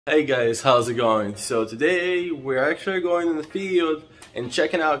Hey guys, how's it going? So today we're actually going in the field and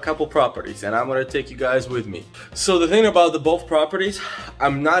checking out a couple properties, and I'm gonna take you guys with me. So the thing about the both properties,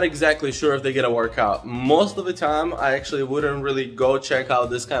 I'm not exactly sure if they're gonna work out. Most of the time I actually wouldn't really go check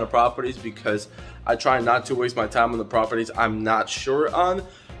out this kind of properties because I try not to waste my time on the properties I'm not sure on.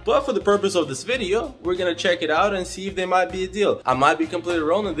 But for the purpose of this video, we're gonna check it out and see if they might be a deal. I might be completely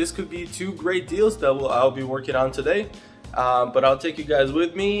wrong, and this could be two great deals that I'll be working on today. But I'll take you guys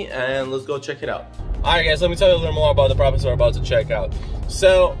with me and let's go check it out. Alright guys, let me tell you a little more about the properties we're about to check out.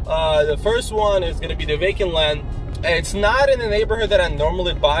 So the first one is going to be the vacant land. It's not in the neighborhood that I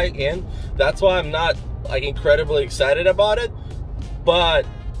normally buy in. That's why I'm not like incredibly excited about it. But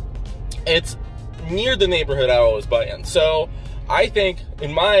it's near the neighborhood I always buy in. So I think,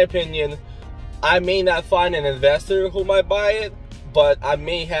 in my opinion, I may not find an investor who might buy it, but I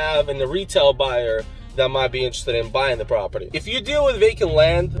may have a retail buyer that might be interested in buying the property. If you deal with vacant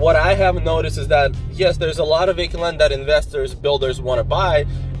land, what I have noticed is that yes, there's a lot of vacant land that investors, builders want to buy,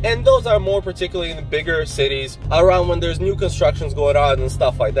 and those are more particularly in the bigger cities around when there's new constructions going on and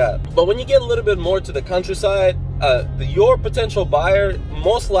stuff like that. But when you get a little bit more to the countryside, your potential buyer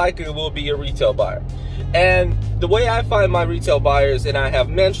most likely will be a retail buyer. And the way I find my retail buyers, and I have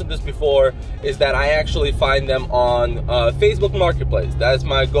mentioned this before, is that I actually find them on Facebook Marketplace. That's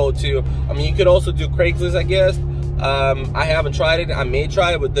my go-to. I mean, you could also do Craigslist, I guess. I haven't tried it. I may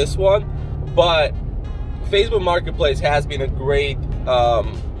try it with this one. But Facebook Marketplace has been a great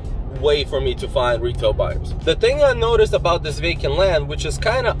way for me to find retail buyers. The thing I noticed about this vacant land, which is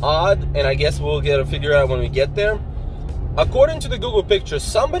kind of odd, and I guess we'll get to figure out when we get there, according to the Google pictures,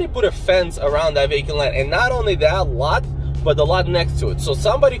 somebody put a fence around that vacant land, and not only that lot, but the lot next to it. So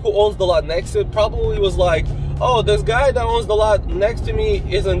somebody who owns the lot next to it probably was like, oh, this guy that owns the lot next to me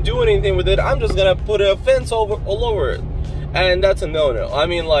isn't doing anything with it, I'm just gonna put a fence all over it. And that's a no-no. I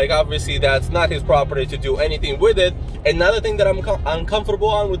mean, like, obviously that's not his property to do anything with it. Another thing that I'm uncomfortable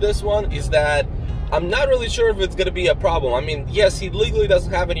on with this one is that I'm not really sure if it's gonna be a problem. I mean, yes, he legally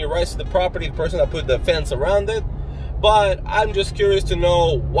doesn't have any rights to the property, the person that put the fence around it, but I'm just curious to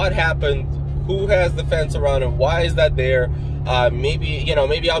know what happened, who has the fence around it, why is that there?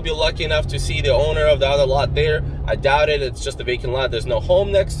 Maybe I'll be lucky enough to see the owner of the other lot there. I doubt it. It's just a vacant lot. There's no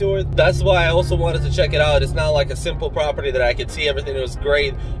home next to it. That's why I also wanted to check it out. It's not like a simple property that I could see everything was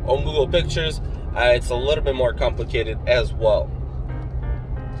great on Google Pictures. It's a little bit more complicated as well.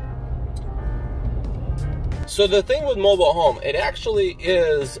 So the thing with mobile home, it actually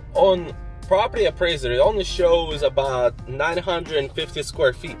is on Property Appraiser. It only shows about 950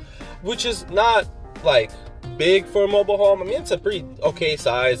 square feet, which is not like big for a mobile home. I mean, it's a pretty okay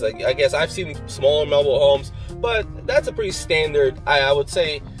size. I guess I've seen smaller mobile homes, but that's a pretty standard. I would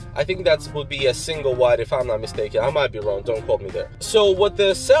say, I think that would be a single wide if I'm not mistaken. I might be wrong, don't quote me there. So what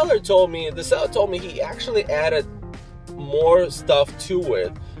the seller told me he actually added more stuff to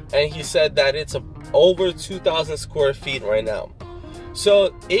it, and he said that it's over 2,000 square feet right now.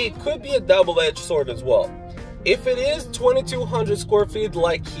 So it could be a double-edged sword as well. If it is 2,200 square feet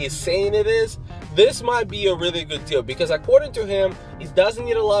like he's saying it is, this might be a really good deal, because according to him, he doesn't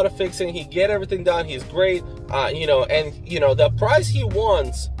need a lot of fixing. He get everything done. He's great, the price he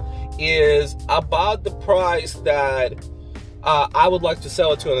wants is about the price that I would like to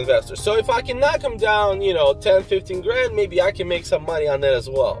sell it to an investor. So if I can knock him down, 10, 15 grand, maybe I can make some money on that as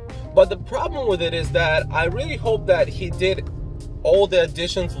well. But the problem with it is that I really hope that he did all the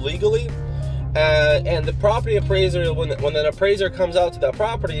additions legally, and the property appraiser, when an appraiser comes out to that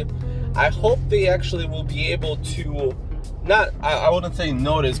property, I hope they actually will be able to, I wouldn't say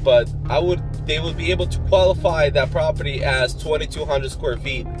notice, but they will be able to qualify that property as 2,200 square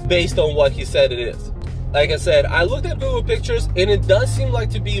feet based on what he said it is. Like I said, I looked at Google Pictures, and it does seem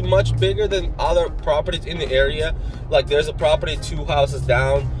like to be much bigger than other properties in the area. Like, there's a property 2 houses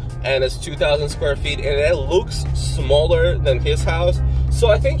down, and it's 2,000 square feet, and it looks smaller than his house. So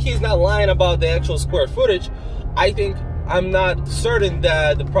I think he's not lying about the actual square footage. I'm not certain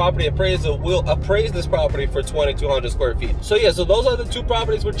that the property appraiser will appraise this property for 2,200 square feet. So yeah, so those are the two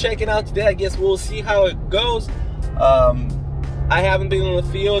properties we're checking out today. I guess we'll see how it goes. I haven't been in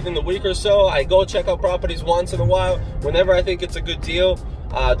the field in a week or so. I go check out properties once in a while whenever I think it's a good deal.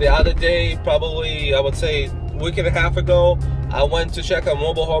 The other day, probably I would say a week and a half ago, I went to check a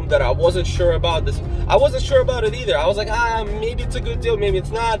mobile home that I wasn't sure about. I wasn't sure about it either. I was like, maybe it's a good deal, maybe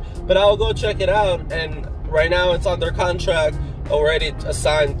it's not, but I'll go check it out. And right now it's under contract, already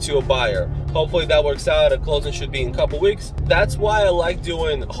assigned to a buyer. Hopefully that works out. A closing should be in a couple weeks. That's why I like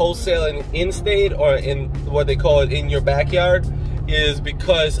doing wholesaling in state, or in what they call it, in your backyard, is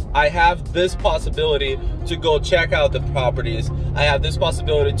because I have this possibility to go check out the properties. I have this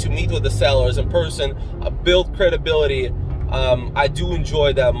possibility to meet with the sellers in person, build credibility. I do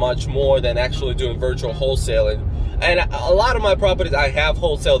enjoy that much more than actually doing virtual wholesaling. And a lot of my properties I have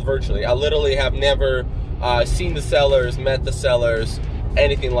wholesaled virtually. I literally have never seen the sellers, met the sellers,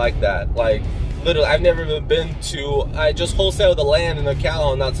 anything like that. Like, literally, I've never even been to, I just wholesaled the land in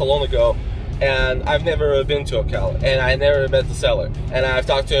Ocala not so long ago, and I've never been to Ocala, and I never met the seller. And I've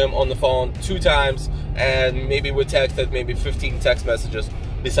talked to him on the phone 2 times, and maybe we texted maybe 15 text messages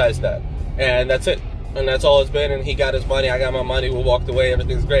besides that. And that's it. And that's all it's been, and he got his money, I got my money, we walked away,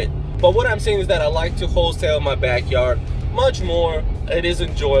 everything's great. But what I'm saying is that I like to wholesale in my backyard much more. It is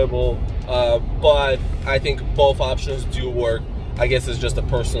enjoyable, but I think both options do work. I guess it's just a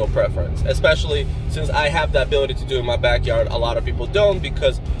personal preference, especially since I have the ability to do it in my backyard. A lot of people don't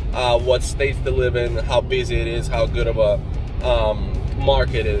because what states they live in, how busy it is, how good of a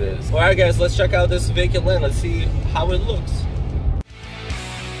market it is. All right, guys, let's check out this vacant land. Let's see how it looks.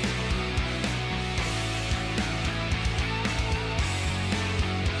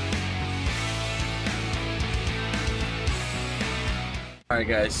 Alright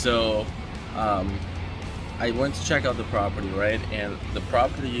guys, so I went to check out the property, right? And the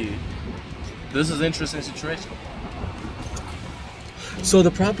property, this is an interesting situation. So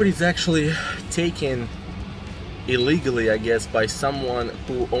the property is actually taken illegally, I guess, by someone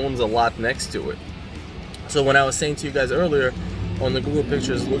who owns a lot next to it. So when I was saying to you guys earlier, on the Google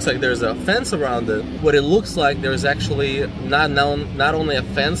pictures, it looks like there's a fence around it. What it looks like, there's actually not only a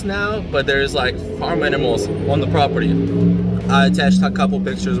fence now, but there's like farm animals on the property. I attached a couple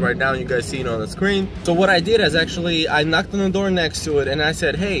pictures right now, you guys see it on the screen. So what I did is actually, I knocked on the door next to it and I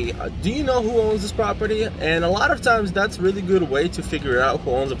said, hey, do you know who owns this property? And a lot of times that's a really good way to figure out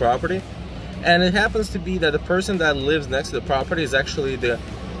who owns the property. And it happens to be that the person that lives next to the property is actually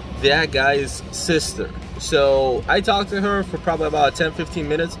that guy's sister. So I talked to her for probably about 10-15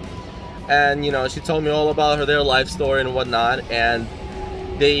 minutes, and you know, she told me all about their life story and whatnot. And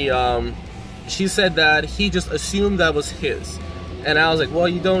she said that he just assumed that was his. And I was like, well,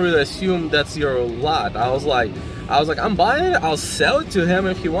 you don't really assume that's your lot. I was like, I'm buying it, I'll sell it to him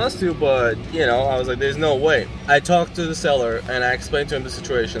if he wants to, but you know, I was like, there's no way. I talked to the seller and I explained to him the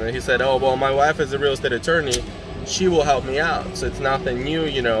situation, and he said, oh, well, my wife is a real estate attorney, she will help me out, so it's nothing new,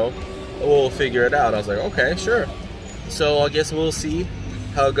 you know, we'll figure it out. I was like, okay, sure. So I guess we'll see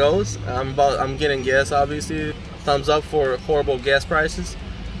how it goes. I'm getting gas, obviously. Thumbs up for horrible gas prices.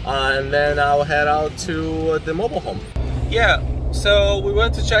 And then I'll head out to the mobile home. Yeah, so we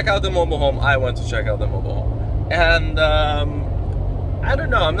went to check out the mobile home. I went to check out the mobile home. And I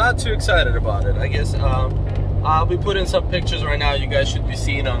don't know, I'm not too excited about it. I guess I'll be putting some pictures right now you guys should be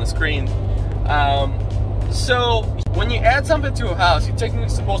seeing on the screen. So when you add something to a house, you're technically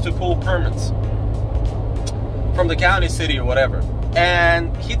supposed to pull permits from the county, city, or whatever.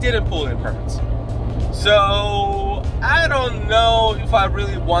 And he didn't pull any permits. So I don't know if I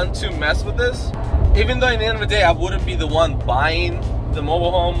really want to mess with this. Even though at the end of the day, I wouldn't be the one buying the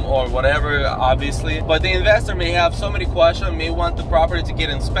mobile home or whatever, obviously. But the investor may have so many questions, may want the property to get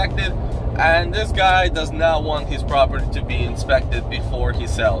inspected. And this guy does not want his property to be inspected before he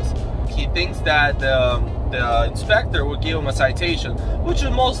sells. He thinks that the inspector will give him a citation, which is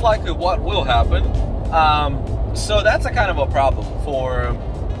most likely what will happen. So that's a kind of a problem for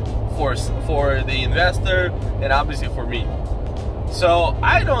the investor and obviously for me. So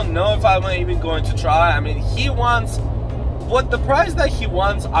I don't know if I'm even going to try. I mean, he wants the price that he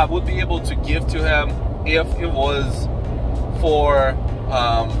wants, I would be able to give to him if it was for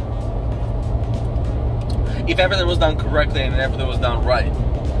if everything was done correctly and everything was done right.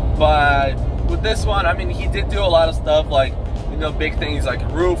 But with this one, I mean, he did do a lot of stuff, like, you know, big things like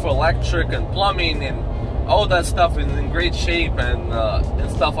roof, electric, and plumbing, and all that stuff is in great shape,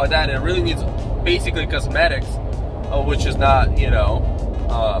 and stuff like that. And it really needs basically cosmetics, which is not, you know,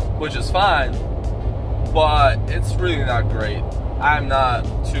 which is fine, but it's really not great. I'm not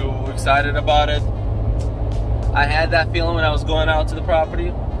too excited about it. I had that feeling when I was going out to the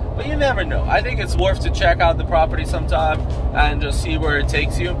property, but you never know. I think it's worth to check out the property sometime and just see where it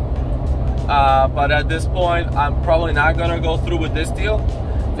takes you. But at this point, I'm probably not gonna go through with this deal.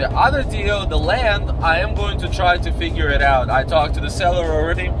 The other deal, the land, I am going to try to figure it out. I talked to the seller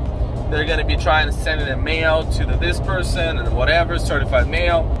already. They're gonna be trying to send it in mail to this person and whatever, certified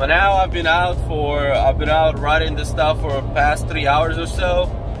mail. But now I've been out writing this stuff for the past 3 hours or so.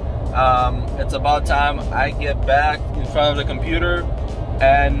 It's about time I get back in front of the computer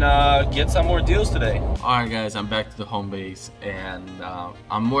and get some more deals today. Alright guys, I'm back to the home base, and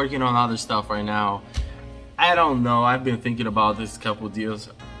I'm working on other stuff right now. I don't know. I've been thinking about this couple deals.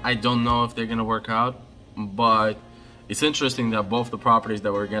 I don't know if they're gonna work out, but it's interesting that both the properties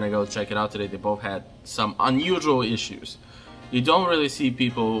that we're gonna go check it out today, they both had some unusual issues. You don't really see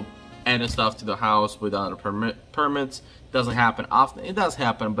people adding stuff to the house without a permits. It doesn't happen often. It does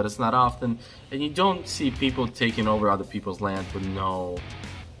happen, but it's not often. And you don't see people taking over other people's land with no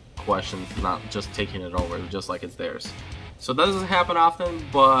questions, not just taking it over just like it's theirs. So that doesn't happen often,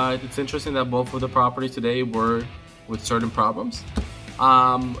 but it's interesting that both of the properties today were with certain problems.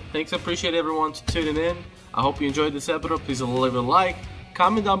 Thanks, I appreciate everyone tuning in. I hope you enjoyed this episode. Please leave a like.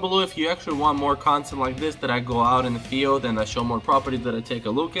 Comment down below if you actually want more content like this, that I go out in the field and I show more properties that I take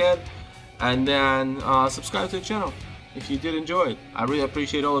a look at. And then subscribe to the channel if you did enjoy it. I really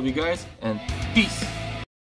appreciate all of you guys, and peace.